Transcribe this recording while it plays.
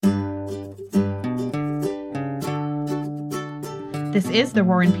This is the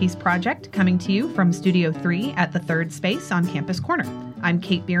War and Peace Project, coming to you from Studio 3 at the Third Space on Campus Corner. I'm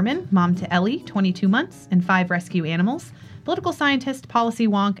Kate Bierman, mom to Ellie, 22 months, and 5 rescue animals, political scientist, policy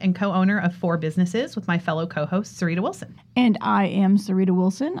wonk, and co-owner of 4 businesses with my fellow co-host, Sarita Wilson. And I am Sarita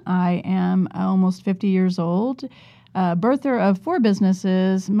Wilson. I am almost 50 years old, birther of 4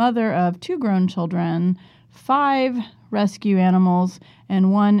 businesses, mother of 2 grown children, 5 rescue animals,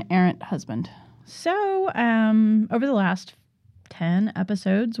 and 1 errant husband. So, over the last 10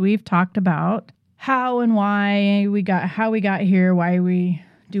 episodes, we've talked about how and why we got here, why we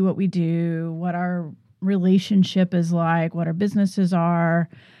do what we do, what our relationship is like, what our businesses are,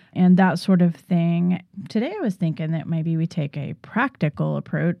 and that sort of thing. Today, I was thinking that maybe we take a practical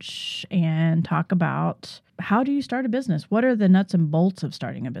approach and talk about how do you start a business? What are the nuts and bolts of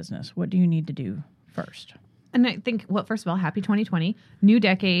starting a business? What do you need to do first? And I think, well, first of all, happy 2020, new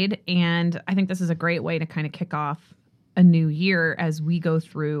decade. And I think this is a great way to kind of kick off a new year as we go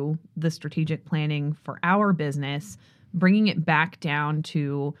through the strategic planning for our business, bringing it back down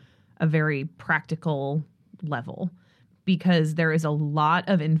to a very practical level, because there is a lot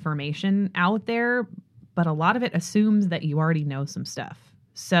of information out there, but a lot of it assumes that you already know some stuff.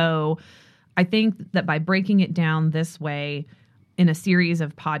 So I think that by breaking it down this way, in a series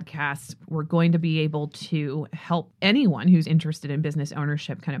of podcasts, we're going to be able to help anyone who's interested in business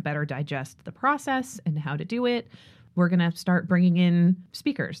ownership kind of better digest the process and how to do it. We're going to start bringing in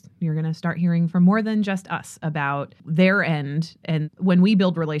speakers. You're going to start hearing from more than just us about their end. And when we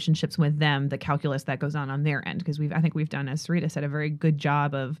build relationships with them, the calculus that goes on their end. Because I think we've done, as Sarita said, a very good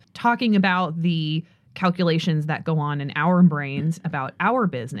job of talking about the calculations that go on in our brains about our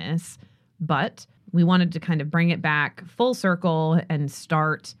business. But we wanted to kind of bring it back full circle and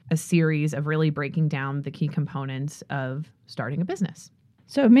start a series of really breaking down the key components of starting a business.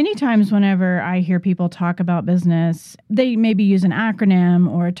 So many times whenever I hear people talk about business, they maybe use an acronym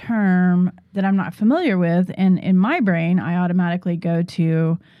or a term that I'm not familiar with. And in my brain, I automatically go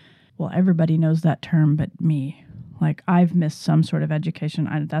to, well, everybody knows that term but me. Like I've missed some sort of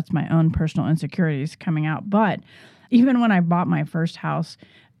education. That's my own personal insecurities coming out. But even when I bought my first house,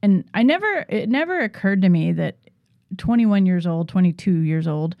 and it never occurred to me that 21 years old, 22 years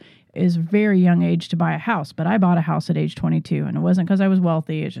old is a very young age to buy a house. But I bought a house at age 22, and it wasn't because I was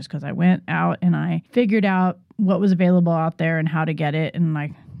wealthy. It's just because I went out and I figured out what was available out there and how to get it. And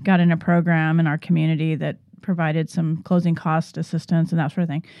I got in a program in our community that provided some closing cost assistance and that sort of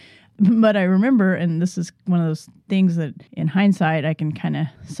thing. But I remember, and this is one of those things that in hindsight, I can kind of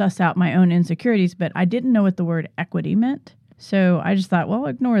suss out my own insecurities, but I didn't know what the word equity meant. So I just thought, well,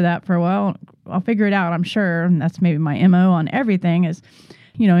 ignore that for a while. I'll figure it out, I'm sure. And that's maybe my MO on everything is,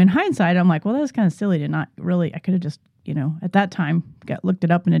 in hindsight, I'm like, well, that was kind of silly to not really, I could have just, at that time looked it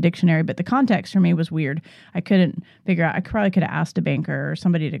up in a dictionary, but the context for me was weird. I couldn't figure out, I probably could have asked a banker or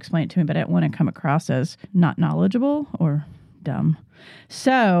somebody to explain it to me, but I didn't want to come across as not knowledgeable or dumb.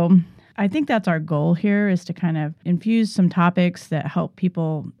 So I think that's our goal here, is to kind of infuse some topics that help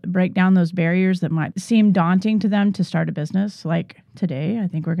people break down those barriers that might seem daunting to them to start a business. Like today, I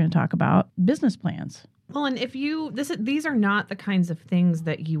think we're going to talk about business plans. Well, and these are not the kinds of things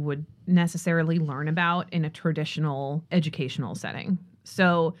that you would necessarily learn about in a traditional educational setting.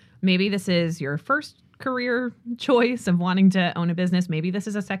 So maybe this is your first career choice of wanting to own a business. Maybe this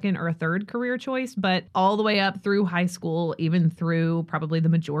is a second or a third career choice, but all the way up through high school, even through probably the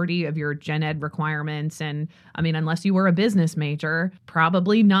majority of your gen ed requirements. And I mean, unless you were a business major,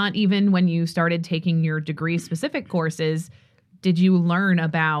 probably not even when you started taking your degree specific courses, did you learn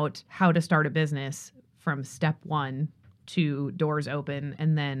about how to start a business from step 1 to doors open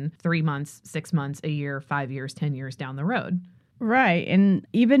and then 3 months, 6 months, a year, 5 years, 10 years down the road. Right. And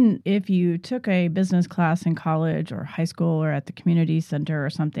even if you took a business class in college or high school or at the community center or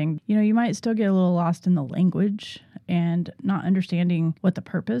something, you might still get a little lost in the language and not understanding what the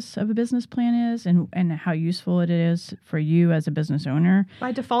purpose of a business plan is and how useful it is for you as a business owner.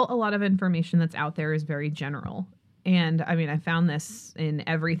 By default, a lot of information that's out there is very general. And I mean, I found this in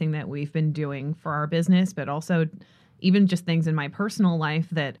everything that we've been doing for our business, but also even just things in my personal life,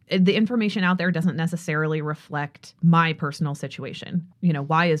 that the information out there doesn't necessarily reflect my personal situation.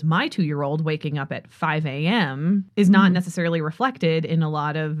 Why is my 2-year-old waking up at 5 a.m. is not necessarily reflected in a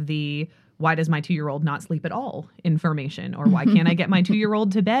lot of the why does my 2-year-old not sleep at all information, or why can't I get my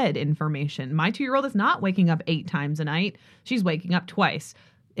 2-year-old to bed information. My 2-year-old is not waking up 8 times a night. She's waking up twice.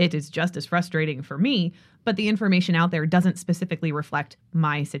 It is just as frustrating for me, but the information out there doesn't specifically reflect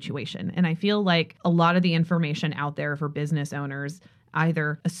my situation. And I feel like a lot of the information out there for business owners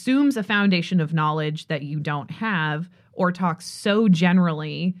either assumes a foundation of knowledge that you don't have, or talks so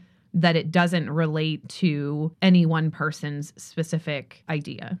generally that it doesn't relate to any one person's specific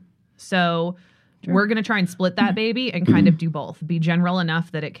idea. So we're going to try and split that baby and kind of do both. Be general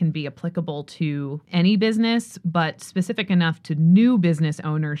enough that it can be applicable to any business, but specific enough to new business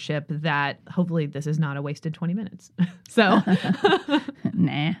ownership that hopefully this is not a wasted 20 minutes. So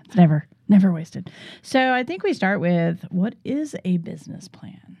Nah, it's never wasted. So I think we start with, what is a business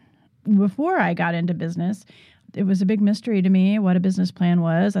plan? Before I got into business, it was a big mystery to me what a business plan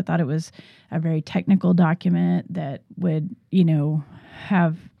was. I thought it was a very technical document that would,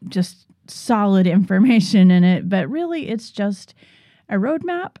 have just solid information in it. But really, it's just a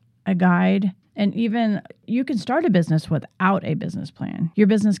roadmap, a guide, and even you can start a business without a business plan. Your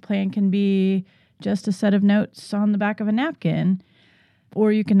business plan can be just a set of notes on the back of a napkin,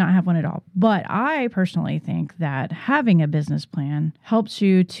 or you can not have one at all. But I personally think that having a business plan helps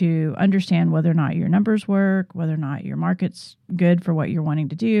you to understand whether or not your numbers work, whether or not your market's good for what you're wanting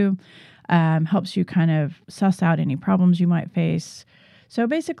to do, helps you kind of suss out any problems you might face. So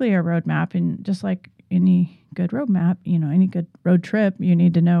basically a roadmap, and just like any good roadmap, any good road trip, you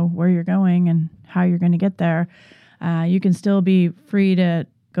need to know where you're going and how you're going to get there. You can still be free to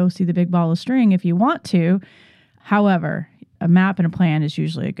go see the big ball of string if you want to. However, a map and a plan is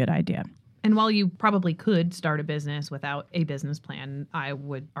usually a good idea. And while you probably could start a business without a business plan, I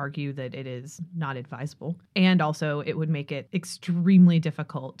would argue that it is not advisable. And also, it would make it extremely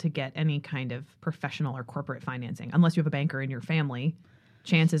difficult to get any kind of professional or corporate financing. Unless you have a banker in your family,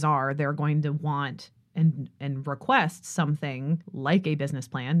 chances are they're going to want and request something like a business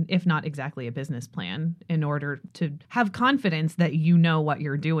plan, if not exactly a business plan, in order to have confidence that you know what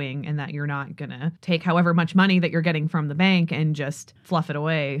you're doing and that you're not going to take however much money that you're getting from the bank and just fluff it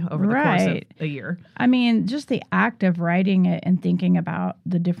away over the course of a year. I mean, just the act of writing it and thinking about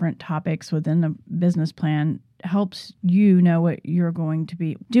the different topics within the business plan helps you know what you're going to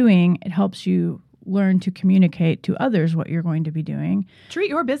be doing. It helps you learn to communicate to others what you're going to be doing. Treat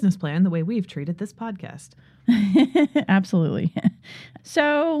your business plan the way we've treated this podcast. Absolutely.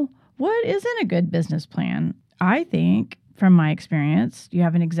 So, what isn't a good business plan? I think, from my experience, you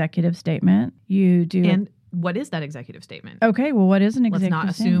have an executive statement. You do. And what is that executive statement? Okay, well, what is an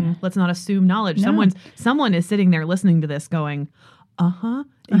executive statement? Let's not assume knowledge. No. Someone is sitting there listening to this going,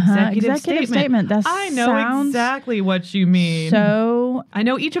 executive statement. I know exactly what you mean. So I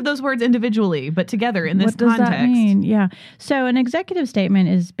know each of those words individually, but together in this context. What does that mean? Yeah. So an executive statement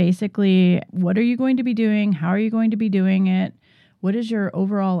is basically, what are you going to be doing? How are you going to be doing it? What is your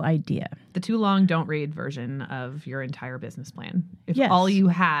overall idea? The too long, don't read version of your entire business plan. If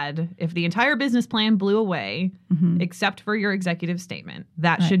the entire business plan blew away, except for your executive statement,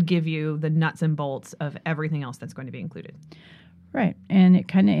 that should give you the nuts and bolts of everything else that's going to be included. Right. And it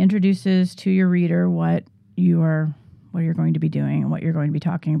kind of introduces to your reader what you're going to be doing and what you're going to be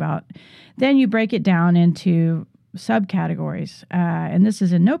talking about. Then you break it down into subcategories. And this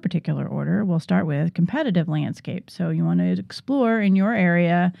is in no particular order. We'll start with competitive landscape. So you want to explore in your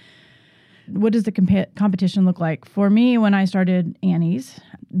area, what does the competition look like? For me, when I started Annie's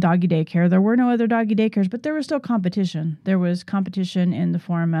doggy daycare, there were no other doggy daycares, but there was still competition. There was competition in the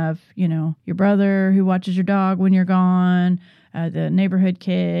form of, your brother who watches your dog when you're gone, the neighborhood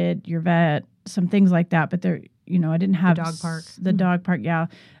kid, your vet, some things like that. But there, I didn't have the dog park. The dog park, yeah.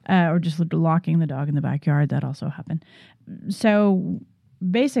 Or just locking the dog in the backyard. That also happened. So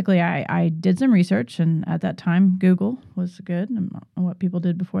basically, I did some research, and at that time, Google was good. I don't know what people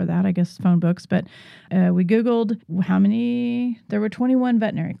did before that, I guess phone books. But we Googled there were 21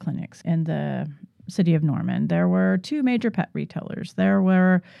 veterinary clinics in the city of Norman. There were 2 major pet retailers. There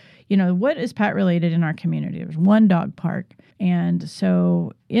were, what is pet related in our community? There was 1 dog park. And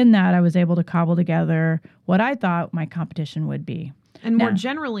so in that, I was able to cobble together what I thought my competition would be. And more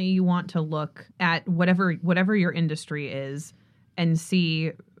generally, you want to look at whatever your industry is and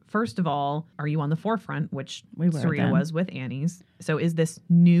see, first of all, are you on the forefront, which Saria was with Annie's? So is this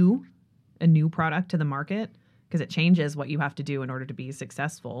a new product to the market? Because it changes what you have to do in order to be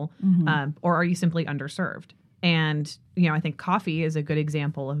successful. Or are you simply underserved? And, I think coffee is a good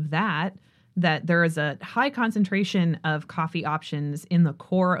example of that there is a high concentration of coffee options in the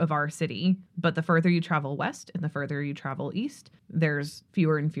core of our city. But the further you travel west and the further you travel east, there's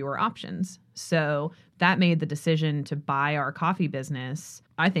fewer and fewer options. So that made the decision to buy our coffee business,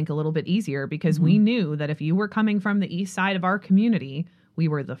 I think, a little bit easier because we knew that if you were coming from the east side of our community, we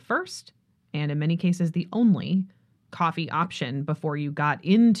were the first and in many cases the only coffee option before you got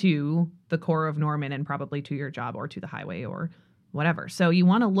into the core of Norman and probably to your job or to the highway or whatever. So you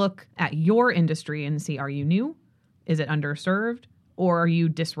want to look at your industry and see, are you new? Is it underserved? Or are you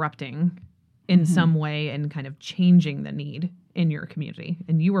disrupting in some way and kind of changing the need in your community.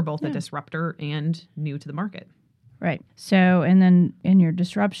 And you were both a disruptor and new to the market. Right. So, and then in your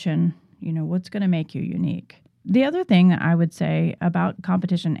disruption, what's going to make you unique? The other thing that I would say about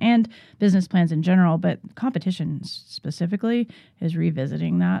competition and business plans in general, but competition specifically, is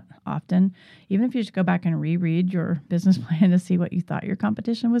revisiting that often. Even if you just go back and reread your business plan to see what you thought your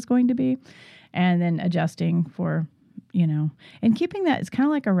competition was going to be, and then adjusting for, and keeping that, it's kind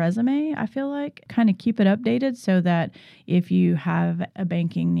of like a resume, I feel like, kind of keep it updated so that if you have a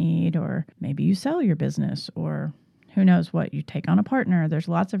banking need, or maybe you sell your business, or who knows what, you take on a partner. There's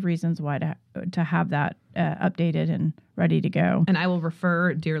lots of reasons why to have that updated and ready to go. And I will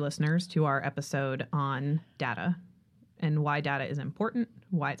refer, dear listeners, to our episode on data and why data is important,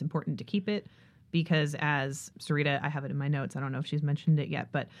 why it's important to keep it. Because as Sarita, I have it in my notes, I don't know if she's mentioned it yet,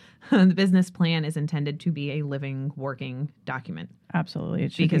 but the business plan is intended to be a living, working document. Absolutely.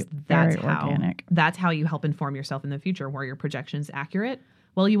 It should because be that's very organic. That's how you help inform yourself in the future. Where your projection is accurate?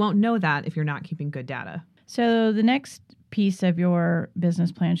 Well, you won't know that if you're not keeping good data. So the next piece of your business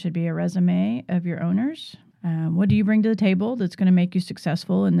plan should be a resume of your owners. What do you bring to the table that's going to make you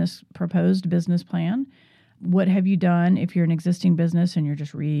successful in this proposed business plan? What have you done if you're an existing business and you're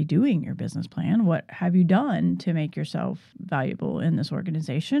just redoing your business plan? What have you done to make yourself valuable in this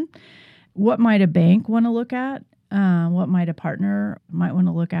organization? What might a bank want to look at? What might a partner might want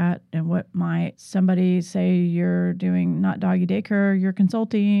to look at? And what might somebody say you're doing, not doggy daycare, you're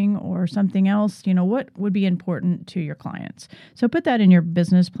consulting or something else? What would be important to your clients? So put that in your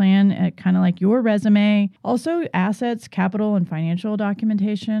business plan, kind of like your resume. Also, assets, capital, and financial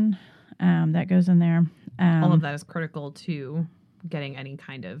documentation that goes in there. All of that is critical to getting any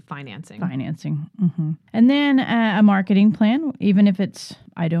kind of financing. Mm-hmm. And then a marketing plan, even if it's,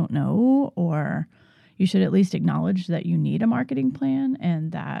 I don't know, or you should at least acknowledge that you need a marketing plan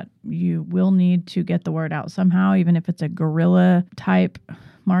and that you will need to get the word out somehow, even if it's a guerrilla type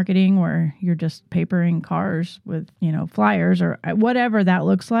marketing where you're just papering cars with, flyers or whatever that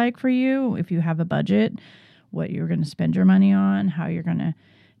looks like for you. If you have a budget, what you're going to spend your money on, how you're going to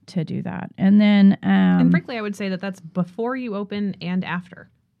do that. And then... and frankly, I would say that that's before you open and after.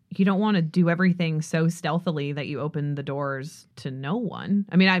 You don't want to do everything so stealthily that you open the doors to no one.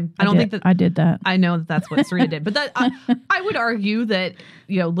 I mean, I don't think that... I did that. I know that that's what Sarita did. But that I would argue that,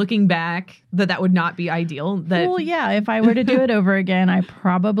 looking back, that would not be ideal. Well, yeah, if I were to do it over again, I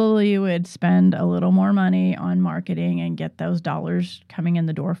probably would spend a little more money on marketing and get those dollars coming in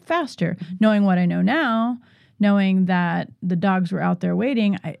the door faster. Knowing what I know now, knowing that the dogs were out there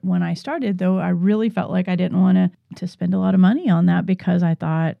waiting. When I started, though, I really felt like I didn't want to spend a lot of money on that because I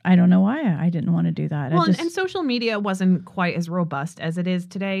thought, I don't know why I didn't want to do that. Well, and social media wasn't quite as robust as it is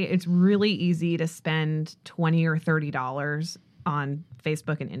today. It's really easy to spend $20 or $30 on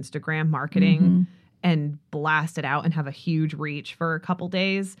Facebook and Instagram marketing and blast it out and have a huge reach for a couple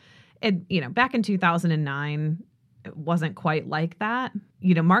days. And, back in 2009, it wasn't quite like that.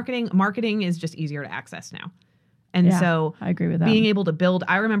 Marketing is just easier to access now. And so I agree with that. Being able to build,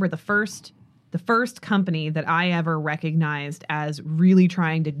 I remember the first company that I ever recognized as really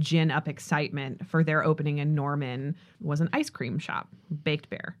trying to gin up excitement for their opening in Norman was an ice cream shop, Baked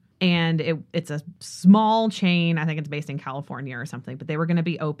Bear. And it's a small chain. I think it's based in California or something, but they were going to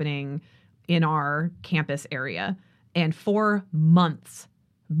be opening in our campus area. And for months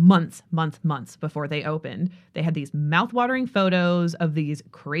before they opened, they had these mouth-watering photos of these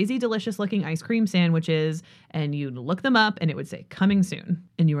crazy delicious looking ice cream sandwiches, and you'd look them up and it would say coming soon,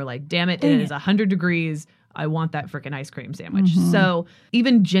 and you were like, damn it, it is 100 degrees, I want that freaking ice cream sandwich. So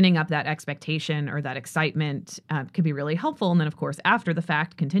even ginning up that expectation or that excitement could be really helpful. And then, of course, after the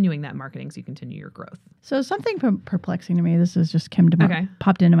fact, continuing that marketing so you continue your growth. So something perplexing to me, this is just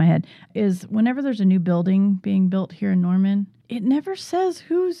popped into my head, is whenever there's a new building being built here in Norman, it never says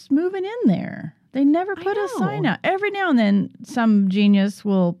who's moving in there. They never put a sign out. Every now and then some genius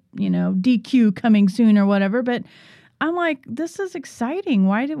will, DQ coming soon or whatever. But I'm like, this is exciting.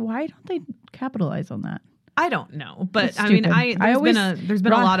 Why don't they capitalize on that? I don't know, but I mean, there's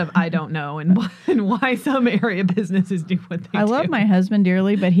been a lot of I don't know and why some area businesses do what they do. I love my husband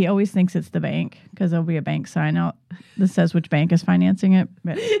dearly, but he always thinks it's the bank because there'll be a bank sign out that says which bank is financing it,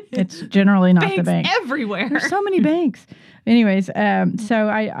 but it's generally not the bank. Everywhere. There's so many banks. Anyways, so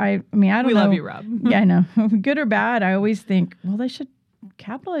I mean, I don't know. We love you, Rob. Yeah, I know. Good or bad, I always think, well, they should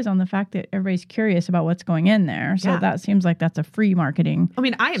capitalize on the fact that everybody's curious about what's going in there. So Yeah. that seems like that's a free marketing. I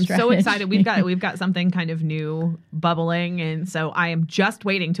mean, I am so excited. We've got something kind of new bubbling, and so I am just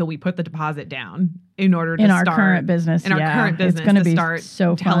waiting till we put the deposit down in order to our current business. In our current business, it's going to be start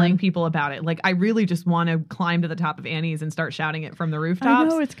so telling fun. people about it. Like, I really just want to climb to the top of Annie's and start shouting it from the rooftops. I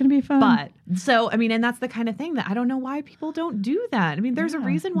know it's going to be fun. But so, I mean, and that's the kind of thing that I don't know why people don't do that. I mean, there's a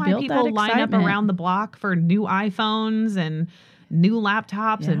reason why build people that line up excitement. around the block for new iPhones and new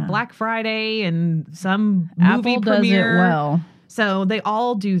laptops and Black Friday and some movie Apple does premiere. it well. So they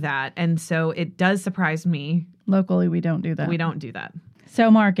all do that. And so it does surprise me. Locally, we don't do that. We don't do that. So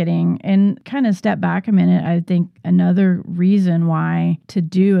marketing, and kind of step back a minute, I think another reason why to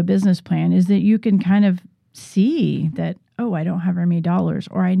do a business plan is that you can kind of see that, oh, I don't have very many dollars,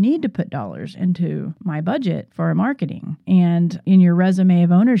 or I need to put dollars into my budget for marketing. And in your resume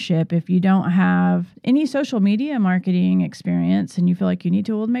of ownership, if you don't have any social media marketing experience and you feel like you need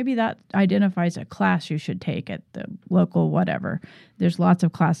to, well, maybe that identifies a class you should take at the local whatever. There's lots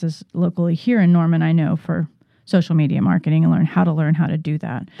of classes locally here in Norman, I know, for social media marketing and learn how to do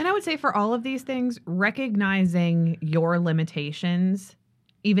that. And I would say for all of these things, recognizing your limitations,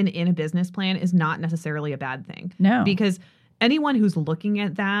 even in a business plan, is not necessarily a bad thing. No. Because anyone who's looking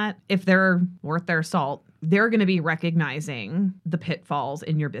at that, if they're worth their salt, they're going to be recognizing the pitfalls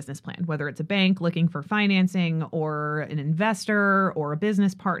in your business plan, whether it's a bank looking for financing or an investor or a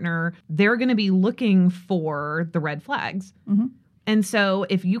business partner. They're going to be looking for the red flags. Mm-hmm. And so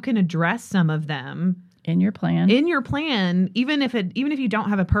if you can address some of them in your plan, even if you don't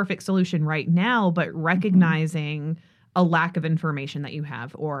have a perfect solution right now, but recognizing a lack of information that you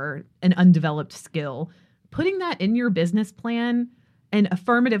have or an undeveloped skill, putting that in your business plan and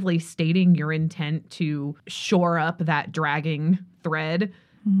affirmatively stating your intent to shore up that dragging thread,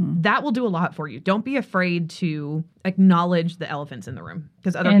 that will do a lot for you. Don't be afraid to acknowledge the elephants in the room,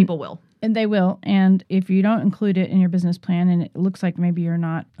 because other people will. And they will. And if you don't include it in your business plan and it looks like maybe you're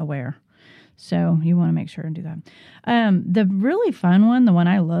not aware, so you want to make sure and do that. The really fun one, the one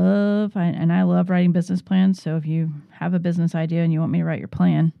I love, and I love writing business plans. So if you have a business idea and you want me to write your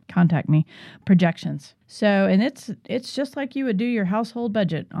plan, contact me. Projections. So, and it's just like you would do your household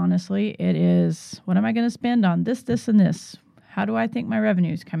budget. Honestly, it is, what am I going to spend on this, this, and this? How do I think my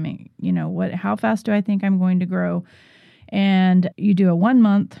revenue is coming? How fast do I think I'm going to grow? And you do a 1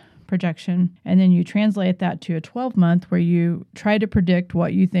 month projection, and then you translate that to a 12-month where you try to predict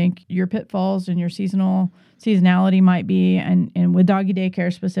what you think your pitfalls and your seasonality might be. And with doggy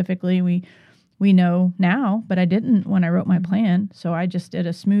daycare specifically, we know now, but I didn't when I wrote my plan. So I just did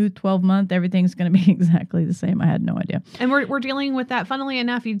a smooth 12-month. Everything's going to be exactly the same. I had no idea. And we're dealing with that. Funnily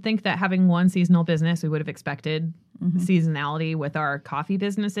enough, you'd think that having one seasonal business, we would have expected seasonality with our coffee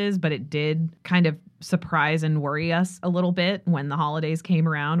businesses, but it did kind of surprise and worry us a little bit when the holidays came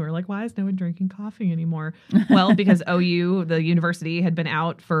around. We were like, why is no one drinking coffee anymore? Well, because OU, the university, had been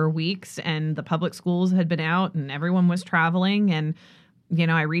out for weeks and the public schools had been out and everyone was traveling. And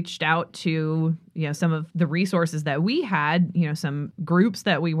I reached out to, some of the resources that we had, some groups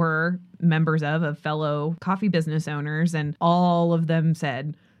that we were members of fellow coffee business owners, and all of them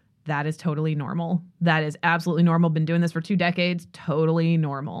said, that is totally normal. That is absolutely normal. Been doing this for 2 decades. Totally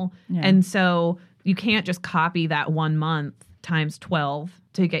normal. Yeah. And so you can't just copy that 1 month times 12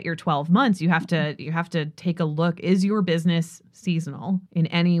 to get your 12 months. You have to take a look. Is your business seasonal in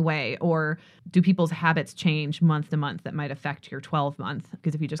any way? Or do people's habits change month to month that might affect your 12 month?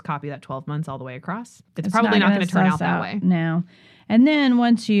 Because if you just copy that 12 months all the way across, it's probably not going to turn out that way. No. And then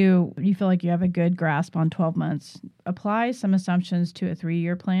once you feel like you have a good grasp on 12 months, apply some assumptions to a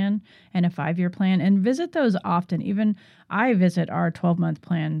 3-year plan and a 5-year plan, and visit those often. Even I visit our 12-month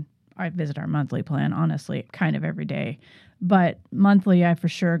plan. I visit our monthly plan, honestly, kind of every day. But monthly, I for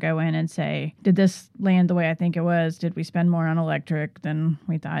sure go in and say, did this land the way I think it was? Did we spend more on electric than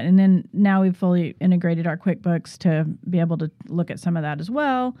we thought? And then now we've fully integrated our QuickBooks to be able to look at some of that as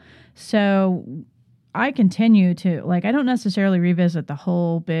well. So I continue to, I don't necessarily revisit the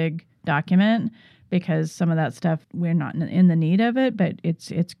whole big document because some of that stuff, we're not in the need of it, but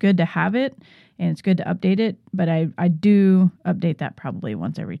it's good to have it and it's good to update it. But I do update that probably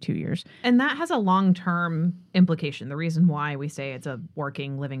once every 2 years. And that has a long-term implication. The reason why we say it's a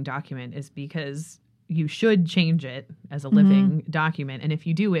working, living document is because you should change it as a living document. And if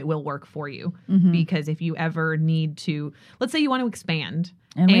you do, it will work for you. Because if you ever need to, let's say you want to expand.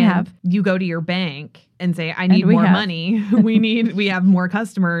 And you go to your bank and say, I need more money. We have more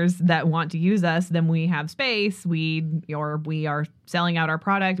customers that want to use us than we have space. We are selling out our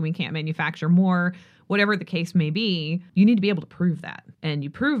product and we can't manufacture more. whatever the case may be, you need to be able to prove that. And you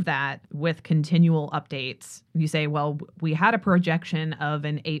prove that with continual updates. You say, well, we had a projection of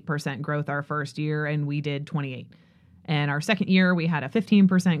an 8% growth our first year and we did 28. And our second year, we had a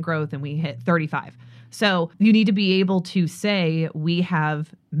 15% growth and we hit 35. So you need to be able to say we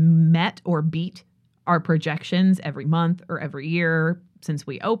have met or beat our projections every month or every year since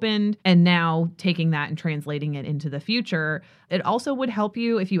we opened, and now taking that and translating it into the future. It also would help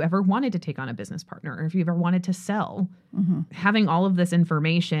you if you ever wanted to take on a business partner or if you ever wanted to sell. Having all of this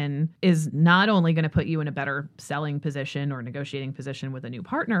information is not only going to put you in a better selling position or negotiating position with a new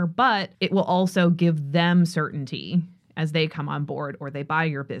partner, but it will also give them certainty as they come on board or they buy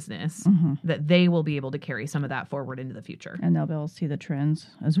your business, that they will be able to carry some of that forward into the future. And they'll be able to see the trends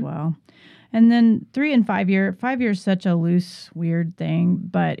as well. And then 3 and 5 year. 5 years is such a loose, weird thing,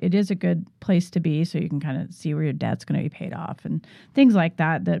 but it is a good place to be so you can kind of see where your debt's going to be paid off and things like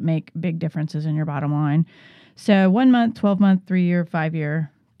that that make big differences in your bottom line. So 1 month, 12-month, 3 year, 5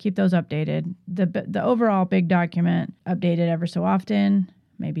 year, keep those updated. The overall big document, update it ever so often,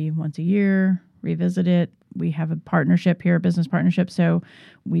 maybe once a year, revisit it. We have a partnership here, a business partnership, so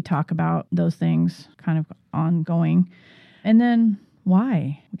we talk about those things kind of ongoing. And then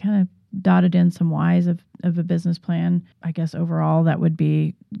why? We kind of dotted in some whys of a business plan. I guess overall that would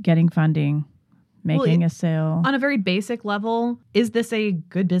be getting funding, making a sale. On a very basic level, is this a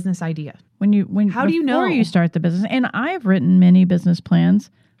good business idea? How do you know? Before you start the business, and I've written many business plans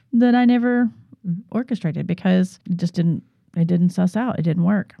that I never orchestrated because it just didn't suss out. It didn't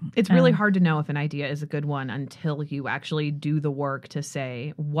work. It's really hard to know if an idea is a good one until you actually do the work to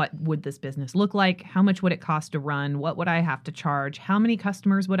say, what would this business look like? How much would it cost to run? What would I have to charge? How many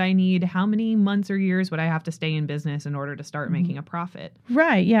customers would I need? How many months or years would I have to stay in business in order to start making a profit?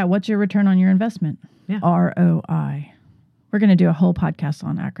 Right. Yeah. What's your return on your investment? Yeah. ROI. We're going to do a whole podcast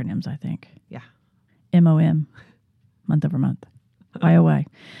on acronyms, I think. Yeah. MOM, month over month. YOY.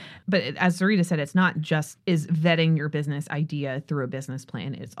 But as Sarita said, it's not just is vetting your business idea through a business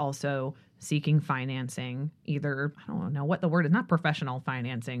plan. It's also seeking financing, either, I don't know what the word is, not professional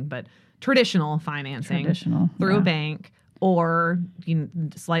financing, but traditional financing through a bank, or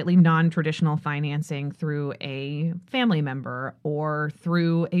slightly non-traditional financing through a family member or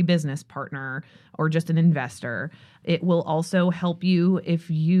through a business partner or just an investor. It will also help you if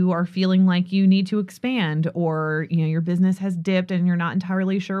you are feeling like you need to expand or your business has dipped and you're not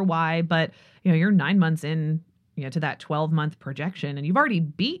entirely sure why, but you're 9 months in to that 12-month projection and you've already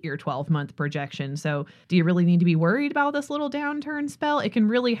beat your 12-month projection. So do you really need to be worried about this little downturn spell? It can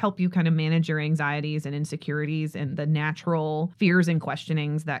really help you kind of manage your anxieties and insecurities and the natural fears and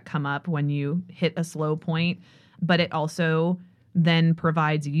questionings that come up when you hit a slow point. But it also then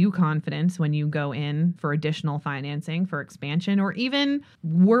provides you confidence when you go in for additional financing, for expansion, or even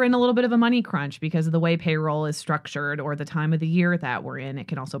we're in a little bit of a money crunch because of the way payroll is structured or the time of the year that we're in. It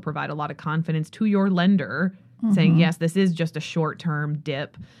can also provide a lot of confidence to your lender saying, yes, this is just a short-term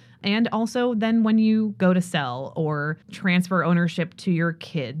dip. And also then when you go to sell or transfer ownership to your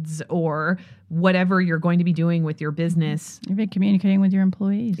kids or whatever you're going to be doing with your business. You've been communicating with your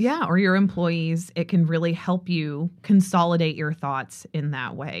employees. Yeah, or your employees. It can really help you consolidate your thoughts in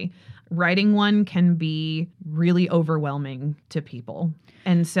that way. Writing one can be really overwhelming to people.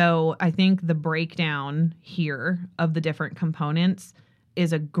 And so I think the breakdown here of the different components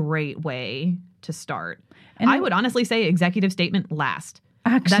is a great way to start. And I would honestly say executive statement last.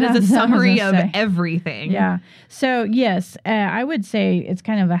 Actually, that is a summary of everything. Yeah. So yes, I would say it's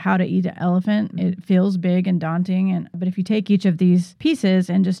kind of a how to eat an elephant. It feels big and daunting, but if you take each of these pieces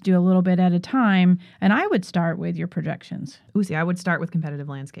and just do a little bit at a time, and I would start with your projections. See, I would start with competitive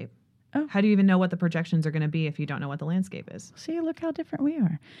landscape. Oh. How do you even know what the projections are going to be if you don't know what the landscape is? See, look how different we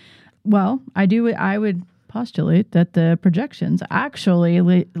are. Well, I would postulate that the projections actually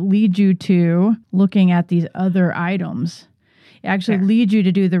lead you to looking at these other items. It actually leads you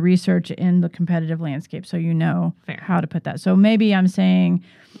to do the research in the competitive landscape so you know how to put that. So maybe I'm saying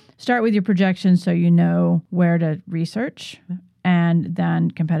start with your projections so you know where to research and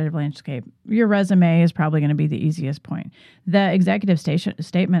then competitive landscape. Your resume is probably going to be the easiest point. The executive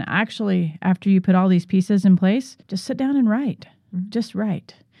statement, actually, after you put all these pieces in place, just sit down and write. Just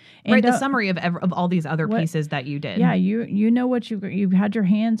write. And write the summary of all these other pieces that you did. Yeah, you know what you've had your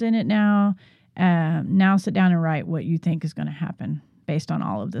hands in it now. Now sit down and write what you think is going to happen based on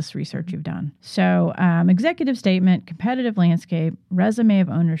all of this research you've done. So executive statement, competitive landscape, resume of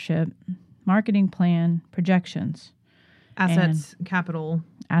ownership, marketing plan, projections. Assets, capital,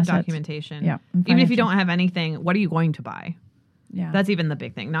 documentation. Yeah. Even if you don't have anything, what are you going to buy? Yeah. That's even the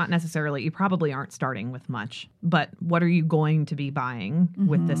big thing. Not necessarily, you probably aren't starting with much, but what are you going to be buying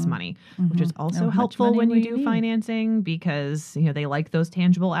with this money? Which is also How much helpful money when will you you do need? financing because, they like those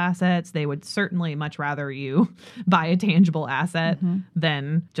tangible assets. They would certainly much rather you buy a tangible asset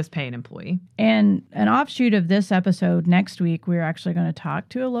than just pay an employee. And an offshoot of this episode, next week, we're actually going to talk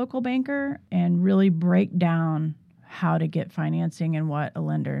to a local banker and really break down how to get financing and what a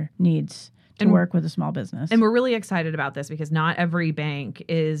lender needs to work with a small business. And we're really excited about this because not every bank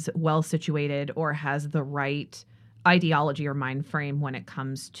is well situated or has the right ideology or mind frame when it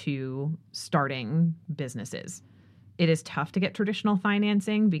comes to starting businesses. It is tough to get traditional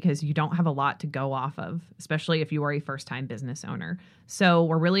financing because you don't have a lot to go off of, especially if you are a first-time business owner. So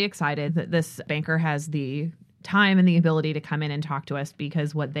we're really excited that this banker has the time and the ability to come in and talk to us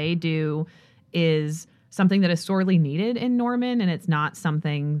because what they do is something that is sorely needed in Norman, and it's not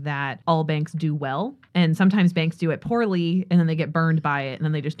something that all banks do well. And sometimes banks do it poorly, and then they get burned by it, and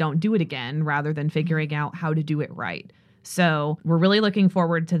then they just don't do it again rather than figuring out how to do it right. So we're really looking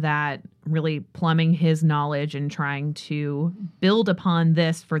forward to that, really plumbing his knowledge and trying to build upon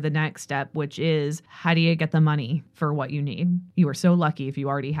this for the next step, which is how do you get the money for what you need? You are so lucky if you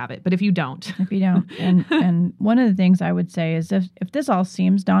already have it, but if you don't. If you don't. And one of the things I would say is if this all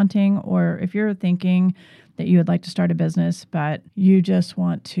seems daunting, or if you're thinking that you would like to start a business, but you just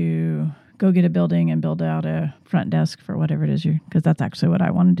want to go get a building and build out a front desk for whatever it is because that's actually what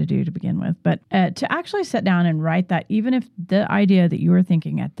I wanted to do to begin with. But to actually sit down and write that, even if the idea that you are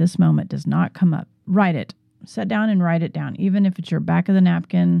thinking at this moment does not come up, write it. Sit down and write it down. Even if it's your back of the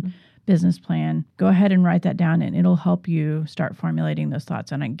napkin business plan, go ahead and write that down and it'll help you start formulating those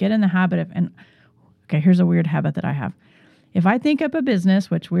thoughts. And I get in the habit of, here's a weird habit that I have. If I think up a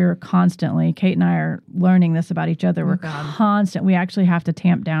business, which we're constantly, Kate and I are learning this about each other. We actually have to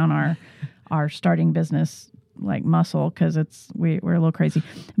tamp down our starting business like muscle because we're a little crazy.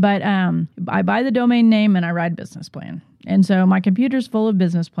 But I buy the domain name and I write a business plan. And so my computer's full of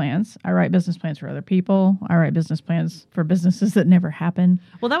business plans. I write business plans for other people. I write business plans for businesses that never happen.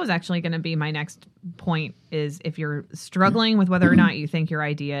 Well, that was actually going to be my next point is if you're struggling with whether or not you think your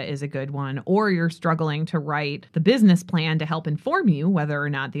idea is a good one, or you're struggling to write the business plan to help inform you whether or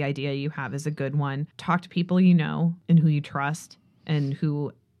not the idea you have is a good one, talk to people you know and who you trust and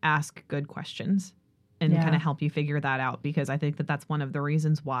who ask good questions and kind of help you figure that out, because I think that that's one of the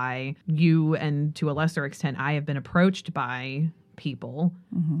reasons why you, and to a lesser extent, I have been approached by people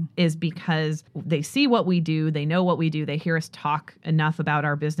is because they see what we do, they know what we do, they hear us talk enough about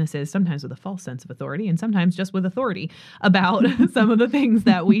our businesses, sometimes with a false sense of authority and sometimes just with authority about some of the things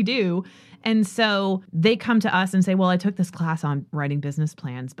that we do. And so they come to us and say, well, I took this class on writing business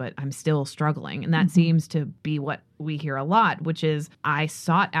plans, but I'm still struggling. And that seems to be what we hear a lot, which is I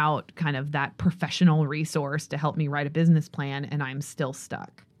sought out kind of that professional resource to help me write a business plan and I'm still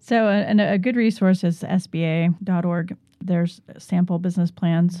stuck. So a good resource is SBA.org. There's sample business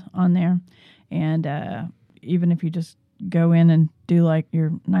plans on there. And even if you just go in and do like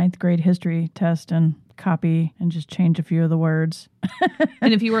your 9th grade history test and copy and just change a few of the words.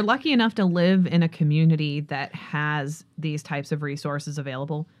 And if you are lucky enough to live in a community that has these types of resources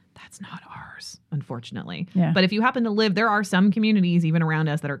available, that's not ours, unfortunately. Yeah. But if you happen to live, there are some communities even around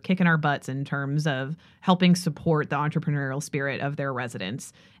us that are kicking our butts in terms of helping support the entrepreneurial spirit of their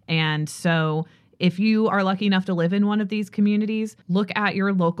residents. And so if you are lucky enough to live in one of these communities, look at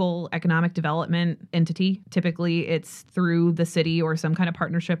your local economic development entity. Typically, it's through the city or some kind of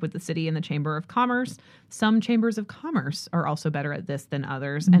partnership with the city and the Chamber of Commerce. Some chambers of commerce are also better at this than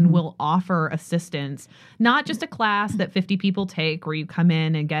others and will offer assistance, not just a class that 50 people take where you come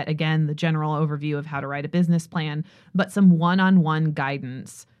in and get, again, the general overview of how to write a business plan, but some one-on-one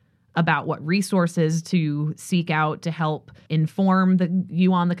guidance about what resources to seek out to help inform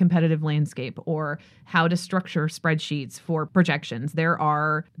you on the competitive landscape, or how to structure spreadsheets for projections. There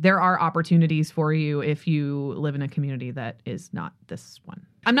are opportunities for you if you live in a community that is not this one.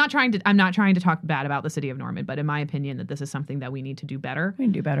 I'm not trying to talk bad about the city of Norman, but in my opinion, that this is something that we need to do better. We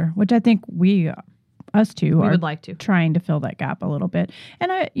can do better, which I think us two would like to trying to fill that gap a little bit.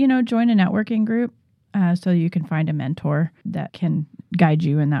 And join a networking group. So you can find a mentor that can guide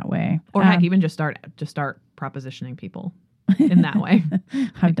you in that way. Or heck, even just start propositioning people in that way.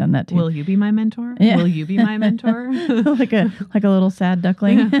 I've done that too. Will you be my mentor? Yeah. Will you be my mentor? like a little sad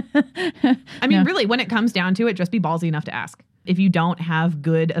duckling. Yeah. I mean, really, when it comes down to it, just be ballsy enough to ask. If you don't have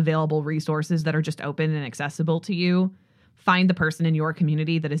good available resources that are just open and accessible to you, find the person in your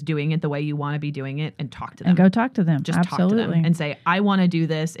community that is doing it the way you want to be doing it and talk to them. And go talk to them. Just Absolutely. talk to them and say, I want to do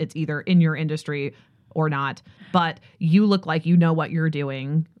this. It's either in your industry or not, but you look like you know what you're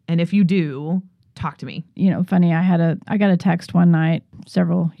doing. And if you do, Talk to me. Funny, I got a text one night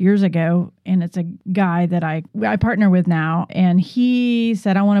several years ago, and it's a guy that I partner with now, and he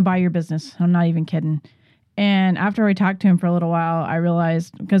said, "I want to buy your business." I'm not even kidding. And after I talked to him for a little while, I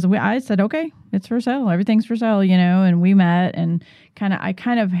realized, because I said, "Okay, it's for sale. Everything's for sale," and we met, and I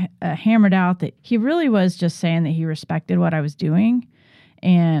hammered out that he really was just saying that he respected what I was doing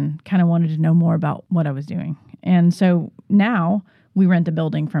and kind of wanted to know more about what I was doing. And so now we rent the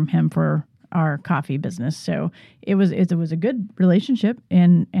building from him for our coffee business. So it was a good relationship,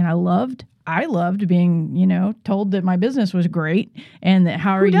 and I loved being, told that my business was great and that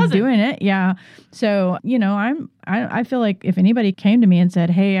how are you doing it? Yeah. So, I feel like if anybody came to me and said,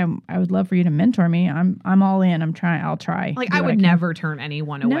 "Hey, I would love for you to mentor me," I'm all in. I'll try. Like, I would never turn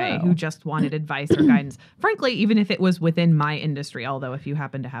anyone away who just wanted advice or guidance. Frankly, even if it was within my industry, although if you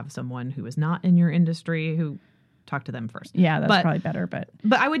happen to have someone who is not in your industry, who talk to them first. Yeah, that's probably better. But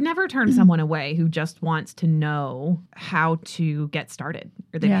I would never turn someone away who just wants to know how to get started,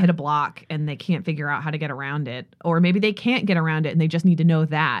 or they've hit a block and they can't figure out how to get around it, or maybe they can't get around it and they just need to know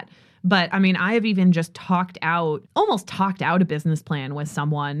that. But I mean, I have even just almost talked out a business plan with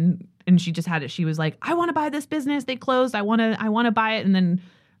someone, and she just had it. She was like, "I want to buy this business. They closed. I want to buy it." And then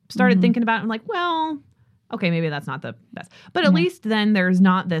started thinking about it. I'm like, well, okay, maybe that's not the best. But at least then there's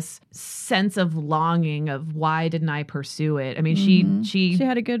not this sense of longing of why didn't I pursue it? I mean, she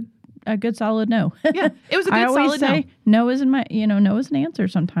had a good solid no. Yeah, it was a good I always solid say no isn't no is an answer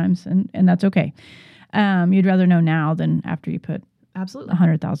sometimes, and that's okay. You'd rather know now than after you put absolutely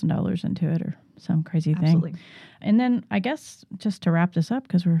 $100,000 into it or some crazy thing. Absolutely. And then I guess just to wrap this up,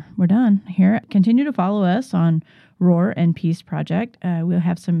 because we're done here, continue to follow us on Roar and Peace Project. We'll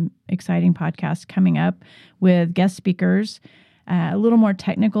have some exciting podcasts coming up with guest speakers, a little more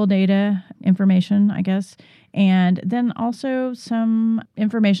technical data information, I guess, and then also some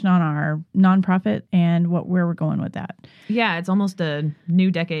information on our nonprofit and where we're going with that. Yeah, it's almost a new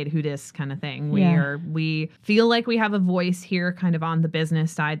decade who dis kind of thing. We feel like we have a voice here kind of on the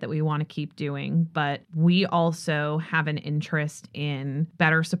business side that we want to keep doing, but we also have an interest in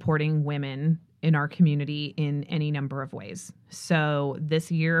better supporting women in our community in any number of ways. So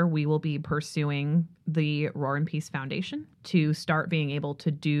this year we will be pursuing the Roar and Peace Foundation to start being able to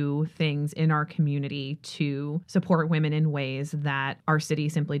do things in our community to support women in ways that our city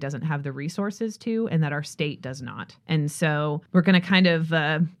simply doesn't have the resources to, and that our state does not. And so we're going to kind of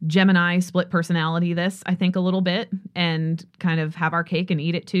Gemini split personality this, I think, a little bit, and kind of have our cake and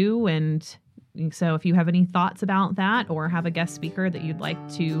eat it too. And so if you have any thoughts about that or have a guest speaker that you'd like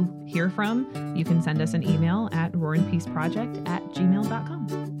to hear from, you can send us an email at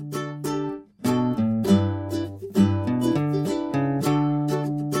roarandpeaceproject@gmail.com.